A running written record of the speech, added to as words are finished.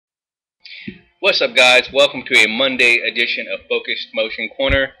What's up, guys? Welcome to a Monday edition of Focused Motion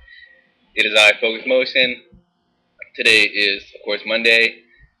Corner. It is I, Focused Motion. Today is, of course, Monday,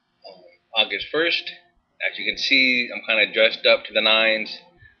 August 1st. As you can see, I'm kind of dressed up to the nines.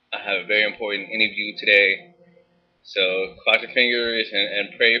 I have a very important interview today, so cross your fingers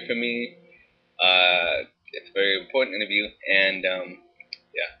and pray for me. It's a very important interview, and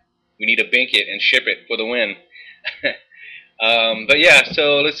yeah, we need to bank it and ship it for the win. But yeah,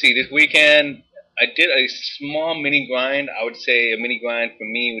 so let's see. This weekend, I did a small mini grind. I would say a mini grind for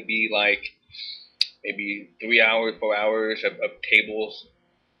me would be like maybe 3 hours, 4 hours of tables,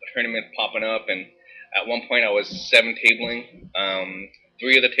 tournament popping up. And at one point, I was 7 tabling.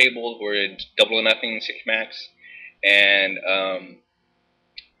 Three of the tables were double or nothing, six max, and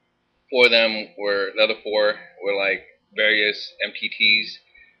four of them were the other four were like various MPTs,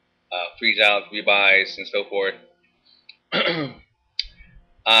 freeze outs, rebuys, and so forth.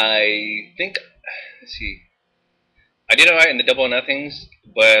 I think, let's see, I did alright in the double or nothings,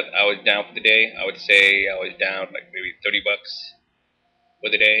 but I was down for the day. I would say I was down like maybe $30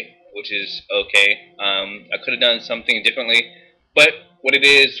 for the day, which is okay. I could have done something differently, but what it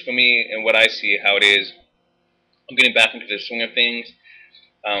is for me and what I see how it is, I'm getting back into the swing of things.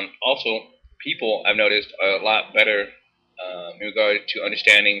 Also, people I've noticed are a lot better in regard to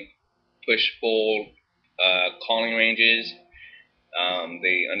understanding push-pull calling ranges.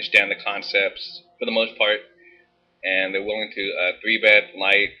 They understand the concepts for the most part, and they're willing to 3-bet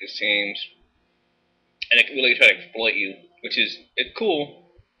light, it seems, and they can really try to exploit you, which is it's cool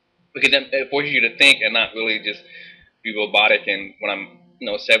because then it forces you to think and not really just be robotic. And when I'm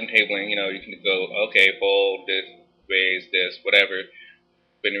 7 tabling, you can go, okay, fold this, raise this, whatever.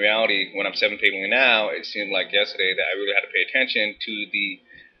 But in reality, when I'm 7 tabling now, it seemed like yesterday that I really had to pay attention to the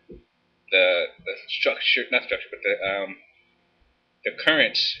structure, not structure, but the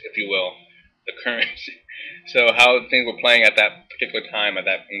currents, if you will, the currents. So how things were playing at that particular time, in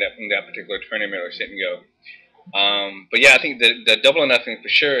that particular tournament or sit and go. But yeah, I think the double or nothing for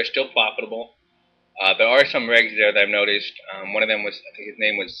sure is still profitable. There are some regs there that I've noticed. One of them was, I think his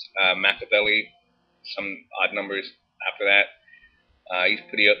name was Machiavelli. Some odd numbers after that. He's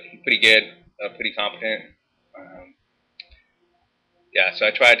pretty good, pretty competent. Yeah, so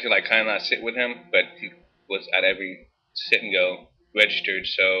I tried to like kind of not sit with him, but he was at every sit and go registered.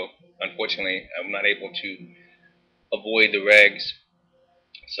 So unfortunately, I'm not able to avoid the regs.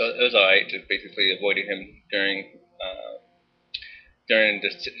 So it was alright, just basically avoided him during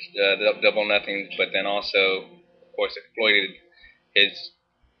the double nothings, but then also, of course, exploited his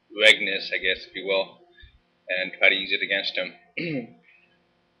regness, I guess, if you will, and try to use it against him.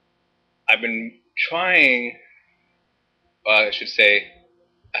 I've been trying, I should say,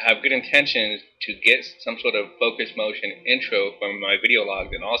 I have good intentions to get some sort of focus motion intro from my video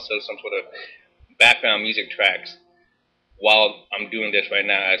logs and also some sort of background music tracks while I'm doing this right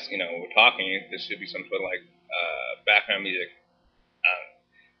now. As we're talking, this should be some sort of like background music.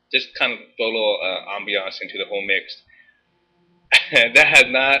 Just kind of throw a little ambiance into the whole mix. That has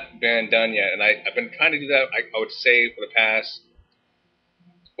not been done yet, and I've been trying to do that, I would say, for the past,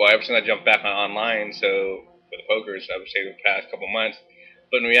 well, ever since I jumped back online, so for the pokers, I would say the past couple months.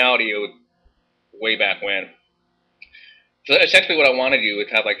 But in reality, it was way back when. So essentially what I want to do is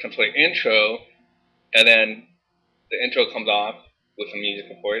have like some sort of intro, and then the intro comes off with some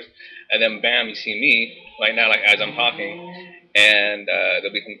music, of course, and then bam, you see me right now, like as I'm talking, and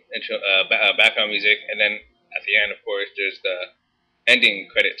there'll be some intro, background music, and then at the end, of course, there's the ending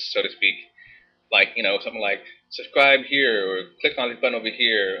credits, so to speak, like something like subscribe here or click on this button over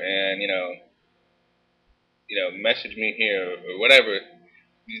here, and message me here or whatever.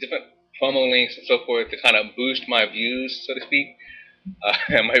 These different promo links and so forth to kind of boost my views, so to speak,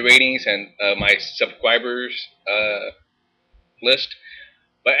 my ratings and my subscribers list.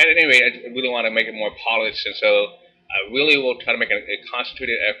 But at any rate, I really want to make it more polished, and so I really will try to make a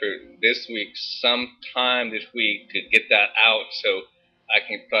concentrated effort this week, sometime this week, to get that out so I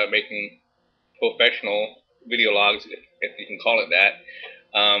can start making professional video logs, if you can call it that.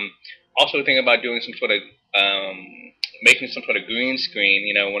 Also thinking about doing some sort of making some sort of green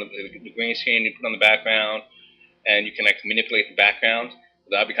screen, one of the green screen you put on the background, and you can like manipulate the background.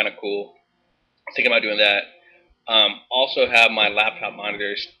 That'd be kind of cool. I'm thinking about doing that. Also have my laptop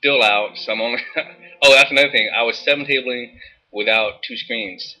monitor still out, so I'm only oh, that's another thing. I was 7-tabling without 2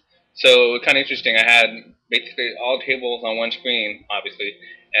 screens. So kind of interesting. I had basically all tables on one screen, obviously,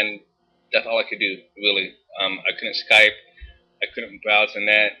 and that's all I could do, really. I couldn't Skype. I couldn't browse the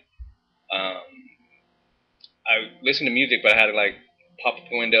net. I listened to music, but I had to pop up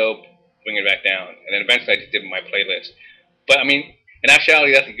the window, bring it back down, and then eventually I just did my playlist. But I mean, In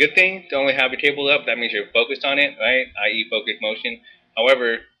actuality, that's a good thing to only have your table up. That means you're focused on it, right? I.e., focused motion.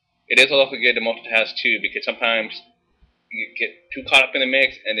 However, it is also good to multitask too, because sometimes you get too caught up in the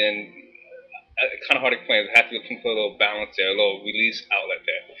mix, and then it's kind of hard to explain. I have to look for a little balance there, a little release outlet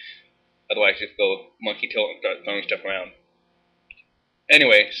there. Otherwise, just go monkey tilt and start throwing stuff around.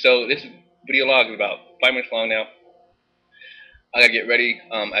 Anyway, so this video log is about 5 minutes long now. I gotta get ready.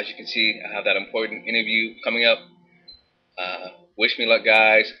 As you can see, I have that important interview coming up. Wish me luck,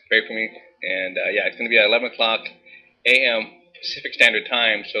 guys. Pray for me. And yeah, it's gonna be at 11 o'clock a.m. Pacific Standard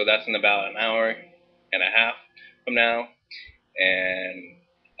Time. So that's in about an hour and a half from now. And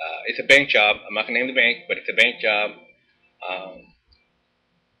it's a bank job. I'm not gonna name the bank, but it's a bank job.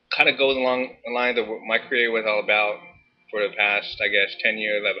 Kind of goes along the lines of what my career was all about for the past, I guess, 10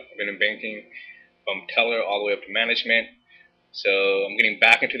 years. I've been in banking from teller all the way up to management. So I'm getting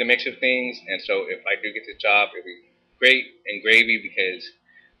back into the mix of things, and so if I do get this job, it'll be great and gravy because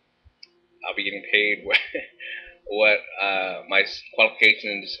I'll be getting paid what my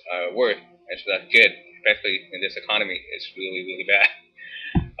qualifications are worth, and so that's good, especially in this economy. It's really, really bad.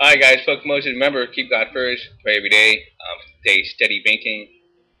 All right, guys, focus motion. Remember, keep God first. Pray every day. Stay steady banking.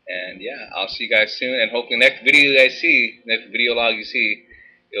 And yeah, I'll see you guys soon. And hopefully, next video you guys see, next video log you see,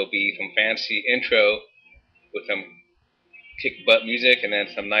 it'll be some fancy intro with some kick butt music and then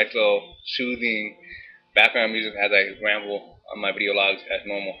some nice little soothing background music as I ramble on my video logs as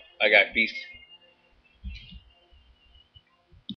normal. I got peace.